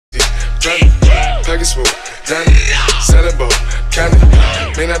pocket smooth, Danny, selling boat, candy.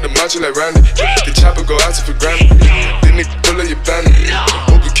 Man out the macho like Randy. The chopper go out to for Grammy. Then they pull up your bandit.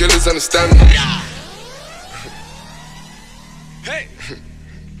 Hope you killers understand me. Hey!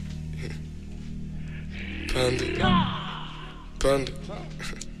 Panda, panda,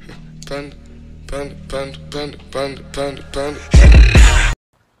 panda, panda, panda, panda, panda, panda, panda.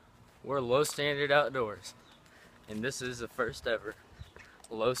 We're Low Standard Outdoors, and this is the first ever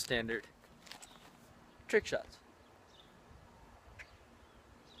Low Standard trick shots.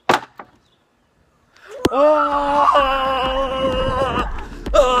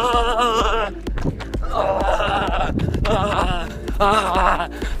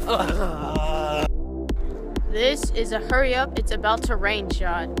 This is a hurry up, it's about to rain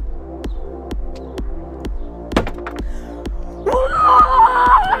shot.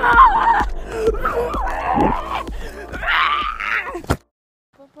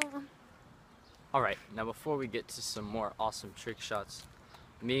 Alright, now before we get to some more awesome trick shots,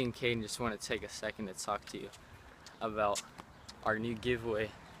 me and Caden just want to take a second to talk to you about our new giveaway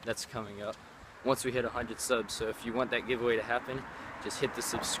that's coming up once we hit 100 subs. So if you want that giveaway to happen, just hit the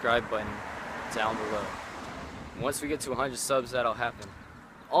subscribe button down below. Once we get to 100 subs, that'll happen.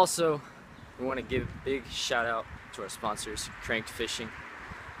 Also, we want to give a big shout out to our sponsors, Cranked Fishing,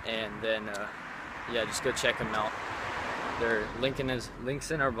 and then yeah, just go check them out. Their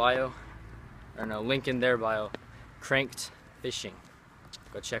links in our bio, or no, link in their bio, Cranked Fishing.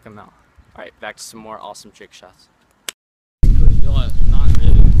 Go check them out. All right, back to some more awesome trick shots. Not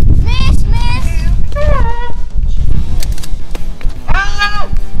really. Miss!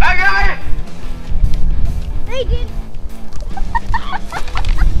 Oh! I got it! They did.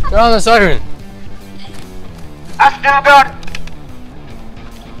 They're on the siren. I still got it.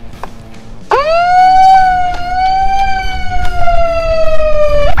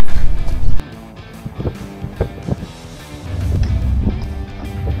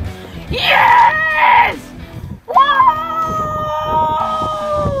 Yes! Woo!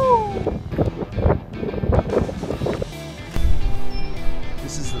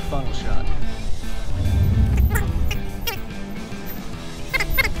 This is the funnel shot.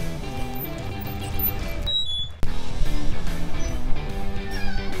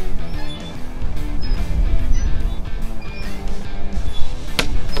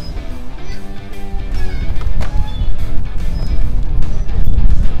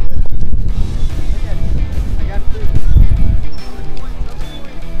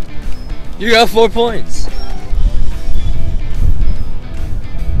 You got 4 points.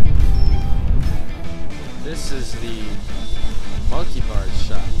 This is the monkey bars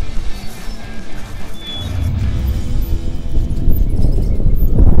shot.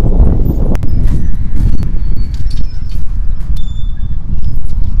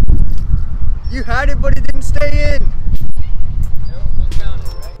 You had it, but it didn't stay in. No, we'll count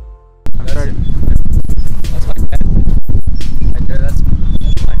it, right? That's fine. Right there, that's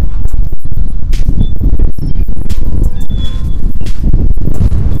fine.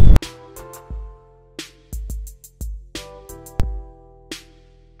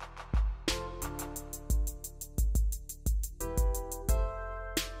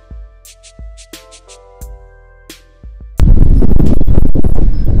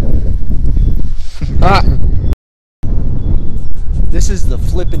 This is the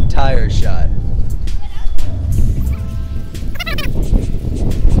flippin' tire shot.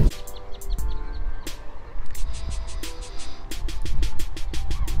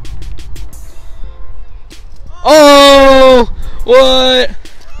 Oh! What?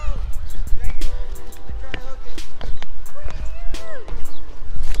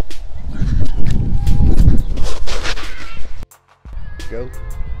 Go.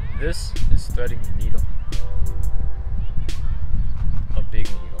 This is threading a needle. A big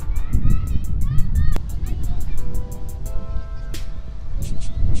needle.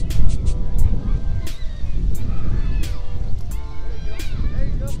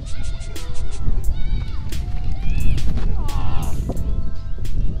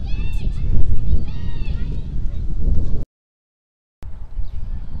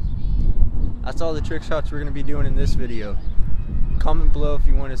 That's all the trick shots we're going to be doing in this video. Comment below if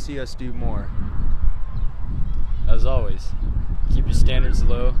you want to see us do more. As always, keep your standards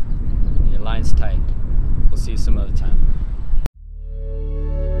low and your lines tight. We'll see you some other time.